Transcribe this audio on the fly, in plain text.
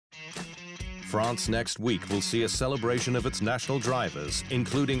France next week will see a celebration of its national drivers,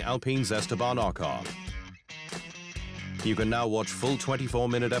 including Alpine's Esteban Ocon. You can now watch full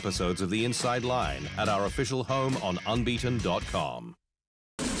 24-minute episodes of The Inside Line at our official home on unbeaten.com.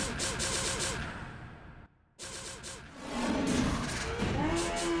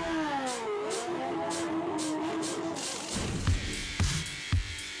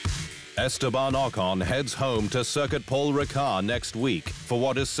 Esteban Ocon heads home to Circuit Paul Ricard next week for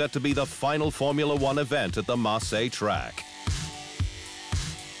what is set to be the final Formula One event at the Marseille track.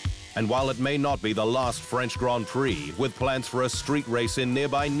 And while it may not be the last French Grand Prix, with plans for a street race in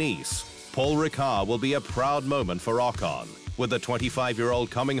nearby Nice, Paul Ricard will be a proud moment for Ocon, with the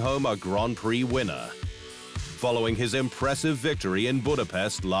 25-year-old coming home a Grand Prix winner, following his impressive victory in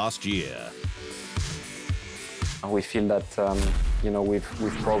Budapest last year. We feel that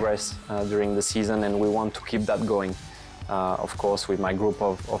we've progressed during the season, and we want to keep that going. Of course, with my group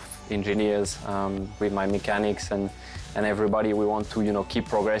of engineers, with my mechanics and everybody, we want to keep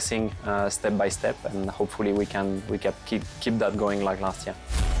progressing step by step, and hopefully we can keep that going like last year.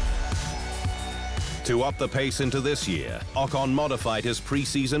 To up the pace into this year, Ocon modified his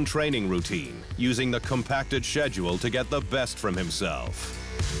pre-season training routine, using the compacted schedule to get the best from himself.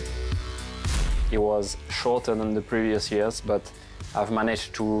 It was shorter than the previous years, but I've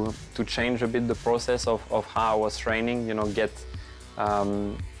managed to change a bit the process of how I was training, get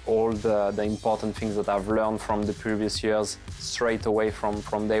all the important things that I've learned from the previous years straight away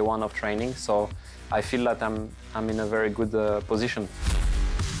from day one of training. So I feel that I'm in a very good position.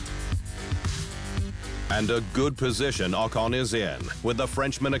 And a good position Ocon is in, with the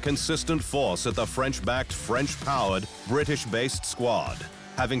Frenchman a consistent force at the French-backed, French-powered, British-based squad,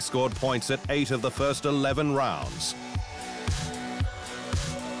 having scored points at 8 of the first 11 rounds.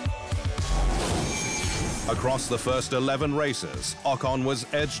 Across the first 11 races, Ocon was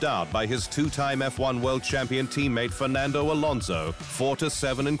edged out by his two-time F1 world champion teammate Fernando Alonso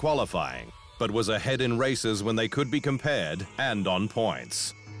 4-7 in qualifying, but was ahead in races when they could be compared and on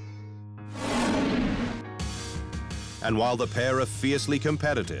points. And while the pair are fiercely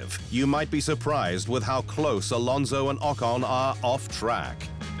competitive, you might be surprised with how close Alonso and Ocon are off track.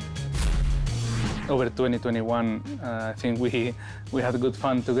 Over 2021, I think we had good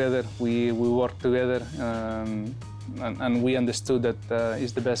fun together. We worked together, and we understood that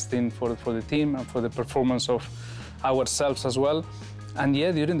it's the best thing for the team and for the performance of ourselves as well. And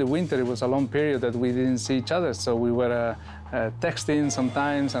yeah, during the winter, it was a long period that we didn't see each other, so we were texting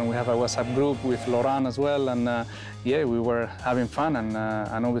sometimes, and we have a WhatsApp group with Laurent as well, and yeah, we were having fun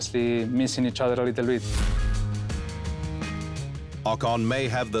and obviously missing each other a little bit. Ocon may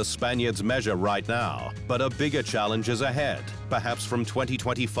have the Spaniard's measure right now, but a bigger challenge is ahead, perhaps from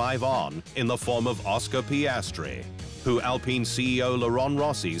 2025 on, in the form of Oscar Piastri, who Alpine CEO Laurent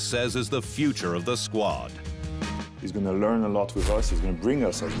Rossi says is the future of the squad. He's going to learn a lot with us. He's going to bring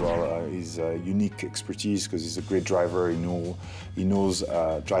us as well his unique expertise, because he's a great driver. He knows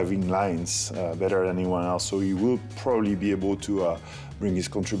driving lines better than anyone else. So he will probably be able to bring his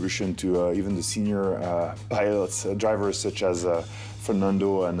contribution to even the senior pilots, drivers such as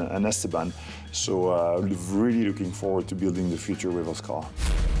Fernando and Esteban. So really looking forward to building the future with Oscar.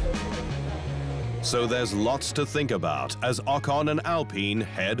 So there's lots to think about as Ocon and Alpine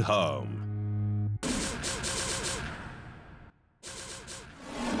head home.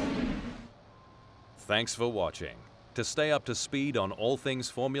 Thanks for watching. To stay up to speed on all things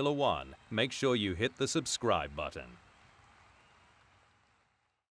Formula One, make sure you hit the subscribe button.